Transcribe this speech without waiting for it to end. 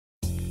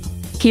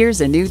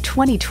Here's a new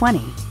 2020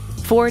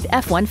 Ford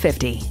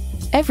F-150.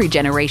 Every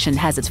generation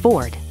has its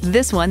Ford.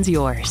 This one's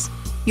yours.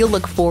 You'll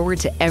look forward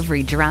to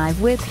every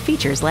drive with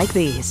features like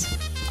these: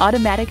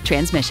 automatic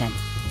transmission,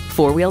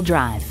 four-wheel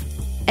drive,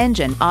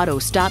 engine auto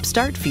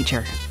stop-start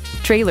feature,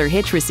 trailer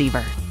hitch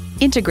receiver,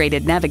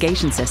 integrated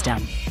navigation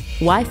system,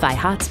 Wi-Fi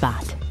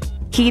hotspot,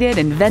 heated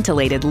and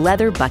ventilated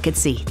leather bucket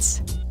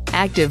seats,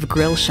 active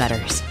grille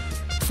shutters,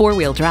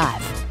 four-wheel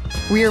drive,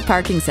 rear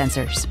parking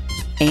sensors,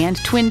 and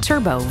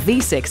twin-turbo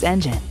V6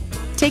 engine.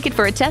 Take it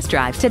for a test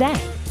drive today.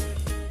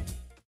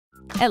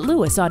 At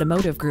Lewis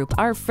Automotive Group,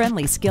 our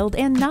friendly, skilled,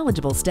 and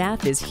knowledgeable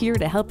staff is here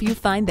to help you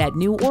find that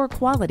new or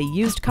quality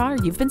used car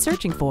you've been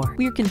searching for.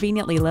 We're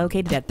conveniently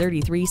located at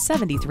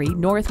 3373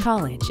 North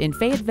College in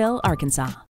Fayetteville, Arkansas.